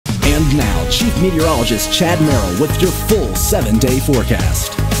And now, Chief Meteorologist Chad Merrill with your full 7-day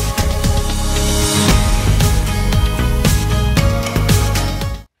forecast.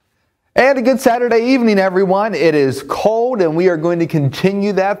 And a good Saturday evening, everyone. It is cold, and we are going to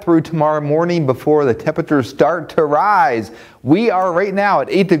continue that through tomorrow morning before the temperatures start to rise. We are right now at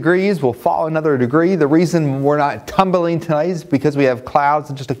 8 degrees. We'll fall another degree. The reason we're not tumbling tonight is because we have clouds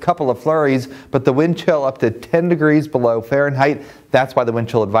and just a couple of flurries, but the wind chill up to 10 degrees below Fahrenheit. That's why the wind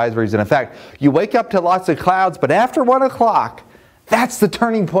chill advisory is in effect. You wake up to lots of clouds, but after 1 o'clock, that's the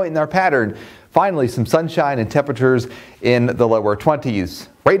turning point in our pattern. Finally, some sunshine and temperatures in the lower 20s.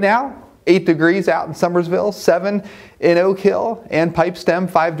 Right now, 8 degrees out in Summersville, 7 in Oak Hill and Pipestem,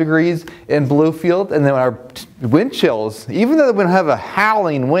 5 degrees in Bluefield. And then our wind chills, even though we don't have a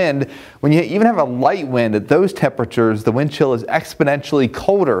howling wind, when you even have a light wind at those temperatures, the wind chill is exponentially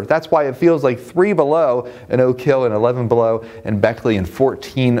colder. That's why it feels like 3 below in Oak Hill and 11 below in Beckley and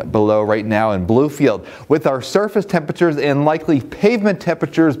 14 below right now in Bluefield. With our surface temperatures and likely pavement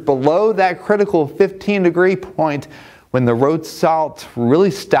temperatures below that critical 15-degree point, when the road salt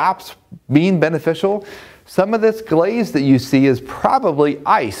really stops being beneficial, some of this glaze that you see is probably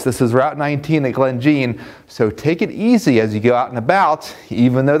ice. This is Route 19 at Glen Jean, so take it easy as you go out and about.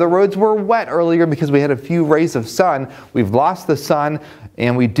 Even though the roads were wet earlier because we had a few rays of sun, we've lost the sun,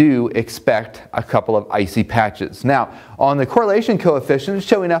 and we do expect a couple of icy patches. Now, on the correlation coefficient,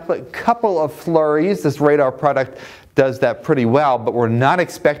 showing up a couple of flurries. This radar product does that pretty well, but we're not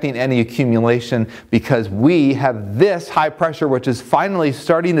expecting any accumulation because we have this high pressure which is finally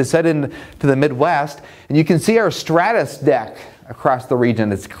starting to set into the Midwest, and you can see our stratus deck across the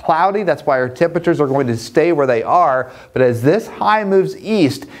region. It's cloudy, that's why our temperatures are going to stay where they are, but as this high moves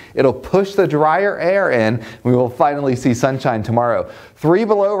east, it'll push the drier air in. We will finally see sunshine tomorrow. 3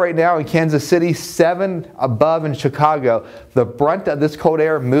 below right now in Kansas City, 7 above in Chicago. The brunt of this cold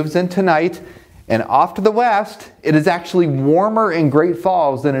air moves in tonight. And off to the west, it is actually warmer in Great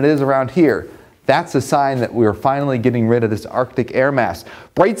Falls than it is around here. That's a sign that we're finally getting rid of this Arctic air mass.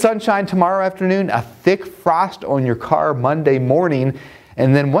 Bright sunshine tomorrow afternoon, a thick frost on your car Monday morning.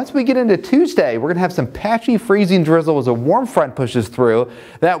 And then once we get into Tuesday, we're going to have some patchy freezing drizzle as a warm front pushes through.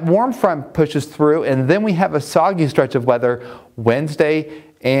 That warm front pushes through, and then we have a soggy stretch of weather Wednesday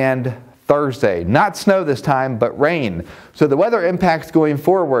and Thursday. Not snow this time, but rain. So the weather impacts going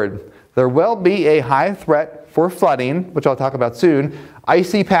forward. There will be a high threat for flooding, which I'll talk about soon,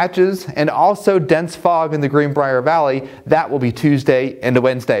 icy patches, and also dense fog in the Greenbrier Valley. That will be Tuesday into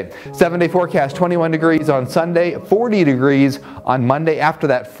Wednesday. 7-day forecast, 21 degrees on Sunday, 40 degrees on Monday. After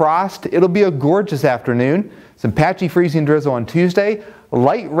that frost, it'll be a gorgeous afternoon. Some patchy freezing drizzle on Tuesday,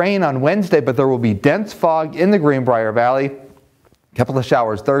 light rain on Wednesday, but there will be dense fog in the Greenbrier Valley. A couple of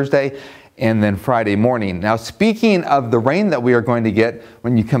showers Thursday, and then Friday morning. Now, speaking of the rain that we are going to get,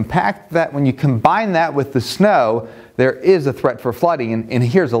 when you combine that with the snow, there is a threat for flooding, and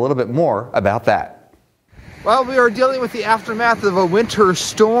here's a little bit more about that. Well, we are dealing with the aftermath of a winter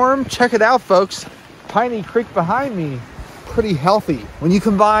storm. Check it out, folks. Piney Creek behind me, pretty healthy. When you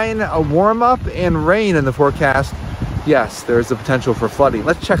combine a warm-up and rain in the forecast, yes, there is a potential for flooding.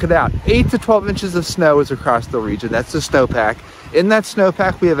 Let's check it out. 8 to 12 inches of snow is across the region. That's the snowpack. In that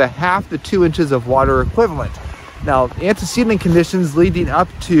snowpack, we have a half to 2 inches of water equivalent. Now, antecedent conditions leading up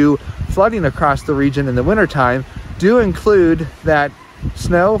to flooding across the region in the wintertime do include that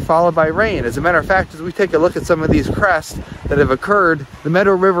snow followed by rain. As a matter of fact, as we take a look at some of these crests that have occurred, the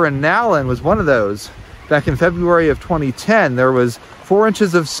Meadow River in Nowlin was one of those. Back in February of 2010, there was 4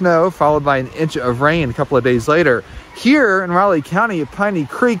 inches of snow followed by 1 inch of rain a couple of days later. Here in Raleigh County at Piney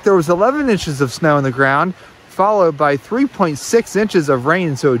Creek, there was 11 inches of snow on the ground, followed by 3.6 inches of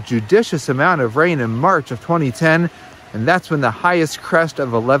rain, so a judicious amount of rain in March of 2010, and that's when the highest crest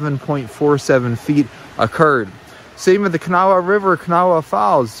of 11.47 feet occurred. Same with the Kanawha River, Kanawha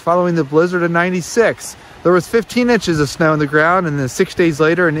Falls, following the blizzard of 96. There was 15 inches of snow on the ground, and then 6 days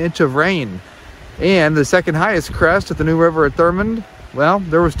later, 1 inch of rain. And the second highest crest at the New River at Thurmond, well,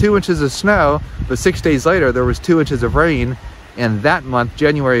 there was 2 inches of snow, but 6 days later, there was 2 inches of rain, and that month,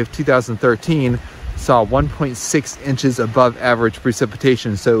 January of 2013, saw 1.6 inches above average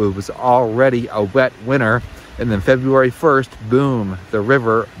precipitation, so it was already a wet winter. And then February 1st, boom, the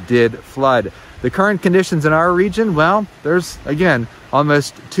river did flood. The current conditions in our region, well, there's, again,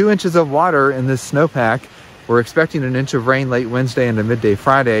 almost 2 inches of water in this snowpack. We're expecting 1 inch of rain late Wednesday into midday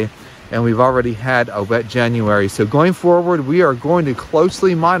Friday, and we've already had a wet January. So going forward, we are going to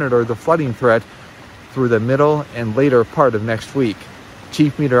closely monitor the flooding threat through the middle and later part of next week.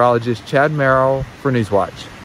 Chief Meteorologist Chad Merrill for Newswatch.